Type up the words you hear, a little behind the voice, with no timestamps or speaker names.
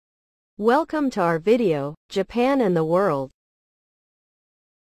Welcome to our video, Japan and the World.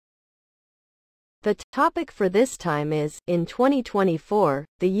 The topic for this time is, in 2024,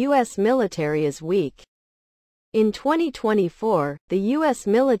 the U.S. military is weak. In 2024, the U.S.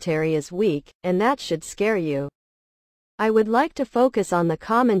 military is weak, and that should scare you. I would like to focus on the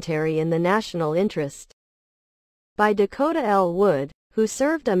commentary in the national interest. By Dakota L. Wood, who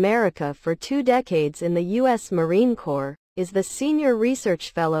served America for 2 decades in the U.S. Marine Corps, is the Senior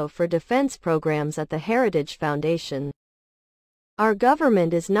Research Fellow for Defense Programs at the Heritage Foundation. Our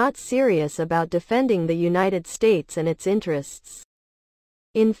government is not serious about defending the United States and its interests.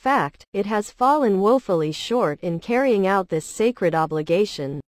 In fact, it has fallen woefully short in carrying out this sacred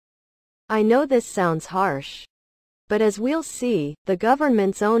obligation. I know this sounds harsh. But as we'll see, the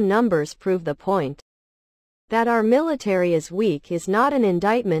government's own numbers prove the point. That our military is weak is not an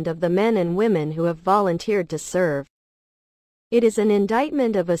indictment of the men and women who have volunteered to serve. It is an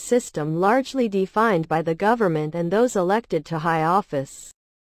indictment of a system largely defined by the government and those elected to high office.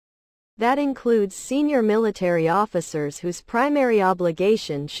 That includes senior military officers whose primary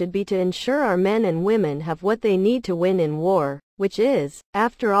obligation should be to ensure our men and women have what they need to win in war, which is,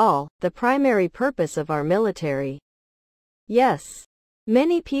 after all, the primary purpose of our military. Yes.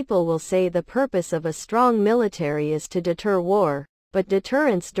 Many people will say the purpose of a strong military is to deter war, but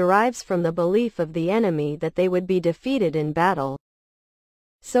deterrence derives from the belief of the enemy that they would be defeated in battle.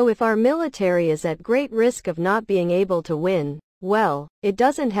 So if our military is at great risk of not being able to win, well, it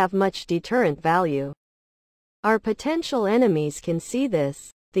doesn't have much deterrent value. Our potential enemies can see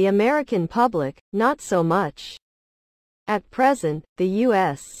this, the American public, not so much. At present, the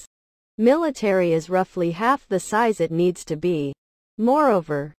U.S. military is roughly half the size it needs to be.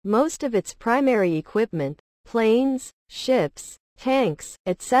 Moreover, most of its primary equipment, planes, ships, tanks,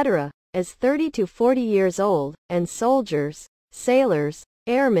 etc., is 30 to 40 years old, and soldiers, sailors,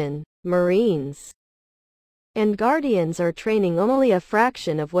 airmen, marines, and guardians are training only a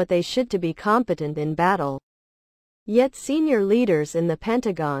fraction of what they should to be competent in battle. Yet senior leaders in the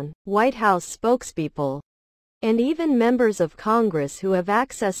Pentagon, White House spokespeople, and even members of Congress who have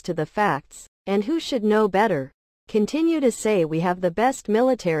access to the facts, and who should know better, continue to say we have the best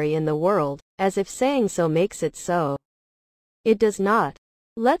military in the world, as if saying so makes it so. It does not.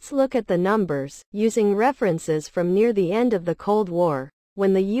 Let's look at the numbers, using references from near the end of the Cold War,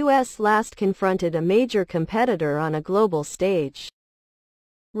 when the U.S. last confronted a major competitor on a global stage.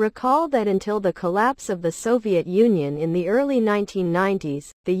 Recall that until the collapse of the Soviet Union in the early 1990s,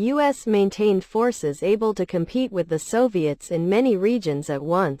 the U.S. maintained forces able to compete with the Soviets in many regions at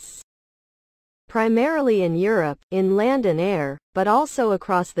once. Primarily in Europe, in land and air, but also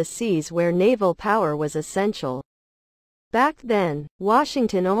across the seas where naval power was essential. Back then,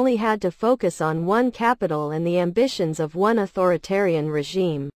 Washington only had to focus on one capital and the ambitions of one authoritarian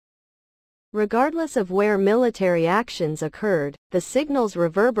regime. Regardless of where military actions occurred, the signals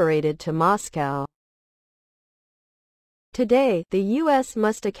reverberated to Moscow. Today, the U.S.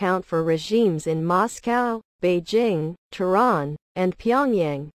 must account for regimes in Moscow, Beijing, Tehran, and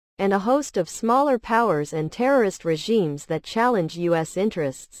Pyongyang, and a host of smaller powers and terrorist regimes that challenge U.S.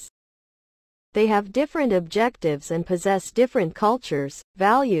 interests. They have different objectives and possess different cultures,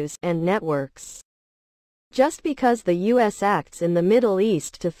 values, and networks. Just because the U.S. acts in the Middle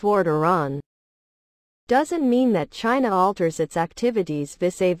East to thwart Iran doesn't mean that China alters its activities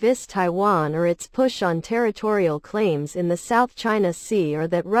vis-a-vis Taiwan or its push on territorial claims in the South China Sea or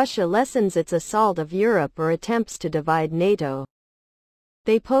that Russia lessens its assault of Europe or attempts to divide NATO.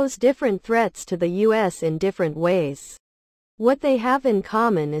 They pose different threats to the U.S. in different ways. What they have in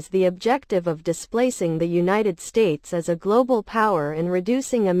common is the objective of displacing the United States as a global power and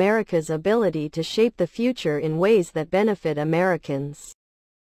reducing America's ability to shape the future in ways that benefit Americans.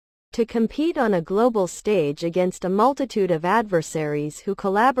 To compete on a global stage against a multitude of adversaries who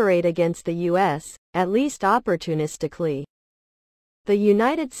collaborate against the U.S., at least opportunistically. The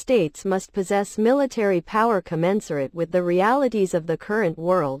United States must possess military power commensurate with the realities of the current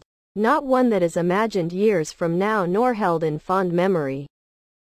world, not one that is imagined years from now nor held in fond memory.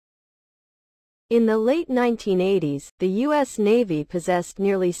 In the late 1980s, the U.S. Navy possessed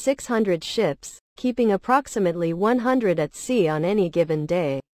nearly 600 ships, keeping approximately 100 at sea on any given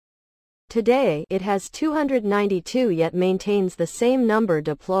day. Today, it has 292 yet maintains the same number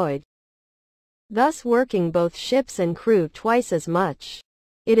deployed, thus working both ships and crew twice as much.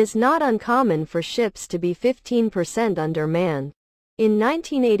 It is not uncommon for ships to be 15% undermanned. In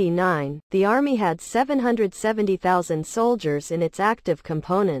 1989, the Army had 770,000 soldiers in its active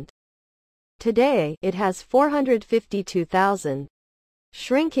component. Today, it has 452,000,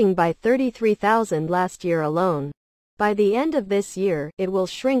 shrinking by 33,000 last year alone. By the end of this year, it will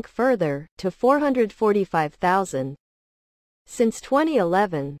shrink further, to 445,000. Since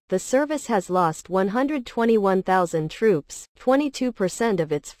 2011, the service has lost 121,000 troops, 22%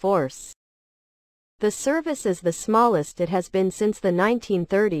 of its force. The service is the smallest it has been since the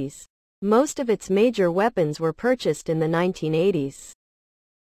 1930s. Most of its major weapons were purchased in the 1980s.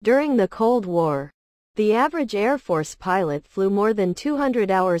 During the Cold War, the average Air Force pilot flew more than 200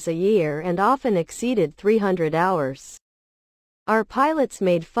 hours a year and often exceeded 300 hours. Our pilots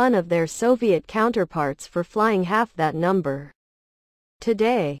made fun of their Soviet counterparts for flying half that number.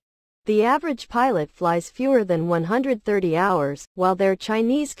 Today, the average pilot flies fewer than 130 hours, while their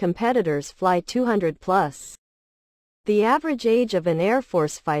Chinese competitors fly 200 plus. The average age of an Air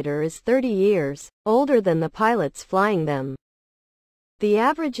Force fighter is 30 years, older than the pilots flying them. The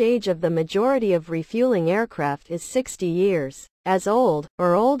average age of the majority of refueling aircraft is 60 years, as old,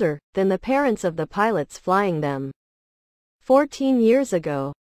 or older, than the parents of the pilots flying them. 14 years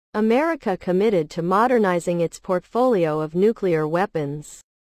ago, America committed to modernizing its portfolio of nuclear weapons.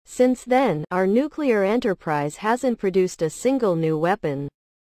 Since then, our nuclear enterprise hasn't produced a single new weapon.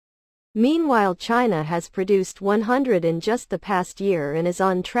 Meanwhile, China has produced 100 in just the past year and is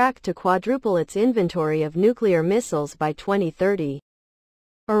on track to quadruple its inventory of nuclear missiles by 2030.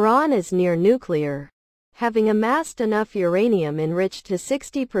 Iran is near nuclear, having amassed enough uranium enriched to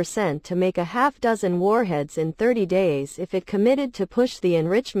 60% to make a half-dozen warheads in 30 days if it committed to push the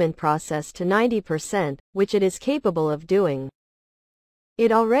enrichment process to 90%, which it is capable of doing.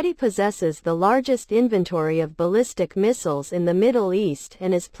 It already possesses the largest inventory of ballistic missiles in the Middle East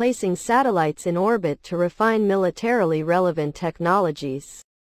and is placing satellites in orbit to refine militarily relevant technologies.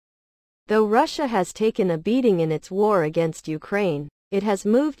 Though Russia has taken a beating in its war against Ukraine, it has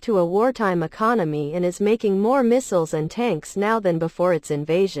moved to a wartime economy and is making more missiles and tanks now than before its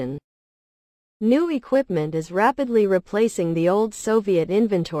invasion. New equipment is rapidly replacing the old Soviet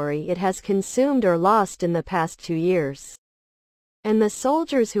inventory it has consumed or lost in the past 2 years. And the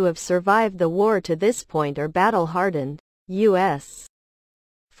soldiers who have survived the war to this point are battle-hardened. U.S.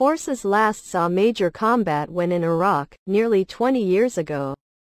 forces last saw major combat when in Iraq, nearly 20 years ago.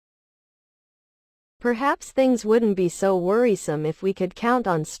 Perhaps things wouldn't be so worrisome if we could count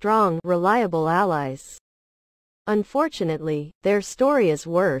on strong, reliable allies. Unfortunately, their story is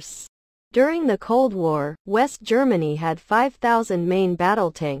worse. During the Cold War, West Germany had 5,000 main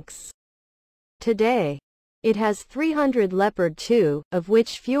battle tanks. Today, it has 300 Leopard 2, of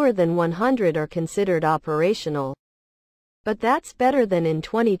which fewer than 100 are considered operational. But that's better than in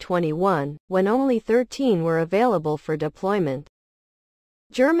 2021, when only 13 were available for deployment.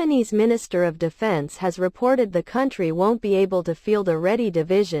 Germany's Minister of Defense has reported the country won't be able to field a ready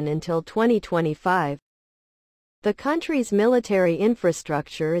division until 2025. The country's military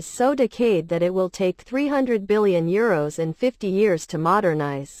infrastructure is so decayed that it will take €300 billion in 50 years to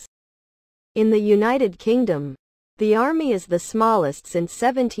modernize. In the United Kingdom, the army is the smallest since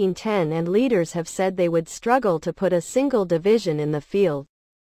 1710 and leaders have said they would struggle to put a single division in the field.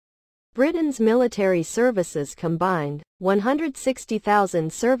 Britain's military services combined,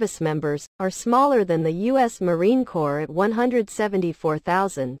 160,000 service members, are smaller than the U.S. Marine Corps at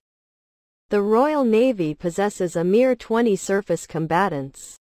 174,000. The Royal Navy possesses a mere 20 surface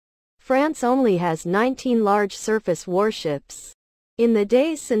combatants. France only has 19 large surface warships. In the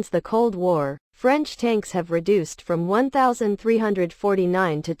days since the Cold War, French tanks have reduced from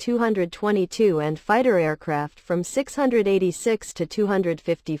 1,349 to 222 and fighter aircraft from 686 to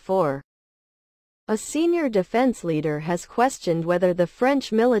 254. A senior defense leader has questioned whether the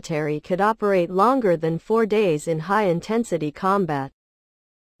French military could operate longer than 4 days in high-intensity combat.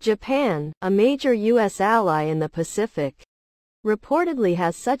 Japan, a major U.S. ally in the Pacific, reportedly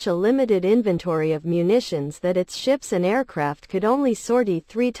has such a limited inventory of munitions that its ships and aircraft could only sortie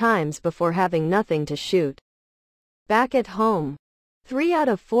 3 times before having nothing to shoot. Back at home, 3 out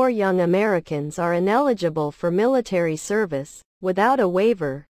of 4 young Americans are ineligible for military service, without a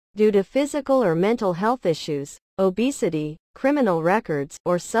waiver, due to physical or mental health issues, obesity, criminal records,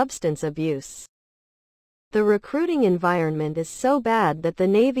 or substance abuse. The recruiting environment is so bad that the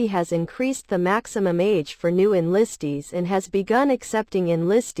Navy has increased the maximum age for new enlistees and has begun accepting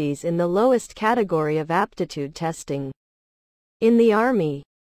enlistees in the lowest category of aptitude testing. In the Army,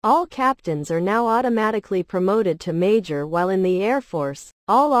 all captains are now automatically promoted to major, while in the Air Force,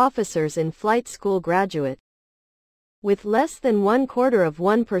 all officers in flight school graduate. With less than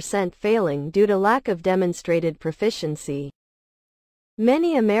 0.25% failing due to lack of demonstrated proficiency.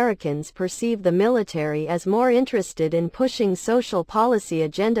 Many Americans perceive the military as more interested in pushing social policy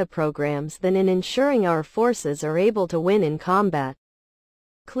agenda programs than in ensuring our forces are able to win in combat.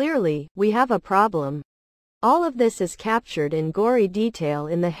 Clearly, we have a problem. All of this is captured in gory detail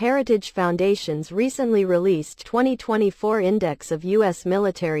in the Heritage Foundation's recently released 2024 Index of U.S.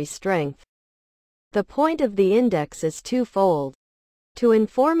 Military Strength. The point of the index is twofold: to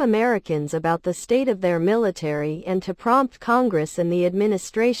inform Americans about the state of their military and to prompt Congress and the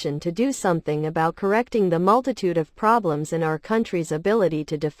administration to do something about correcting the multitude of problems in our country's ability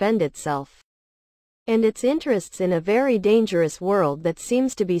to defend itself and its interests in a very dangerous world that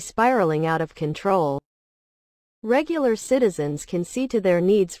seems to be spiraling out of control. Regular citizens can see to their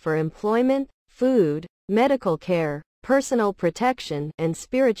needs for employment, food, medical care, personal protection, and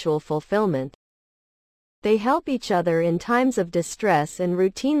spiritual fulfillment. They help each other in times of distress and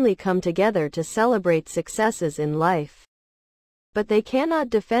routinely come together to celebrate successes in life. But they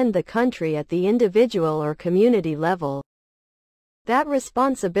cannot defend the country at the individual or community level. That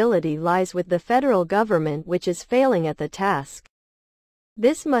responsibility lies with the federal government, which is failing at the task.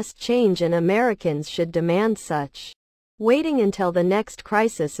 This must change, and Americans should demand such. Waiting until the next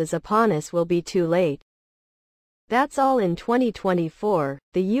crisis is upon us will be too late. That's all in 2024.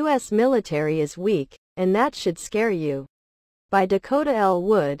 The U.S. military is weak, and that should scare you. By Dakota L.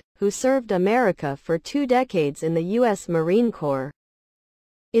 Wood, who served America for 2 decades in the U.S. Marine Corps,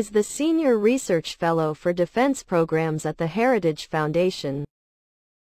 is the Senior Research Fellow for Defense Programs at the Heritage Foundation.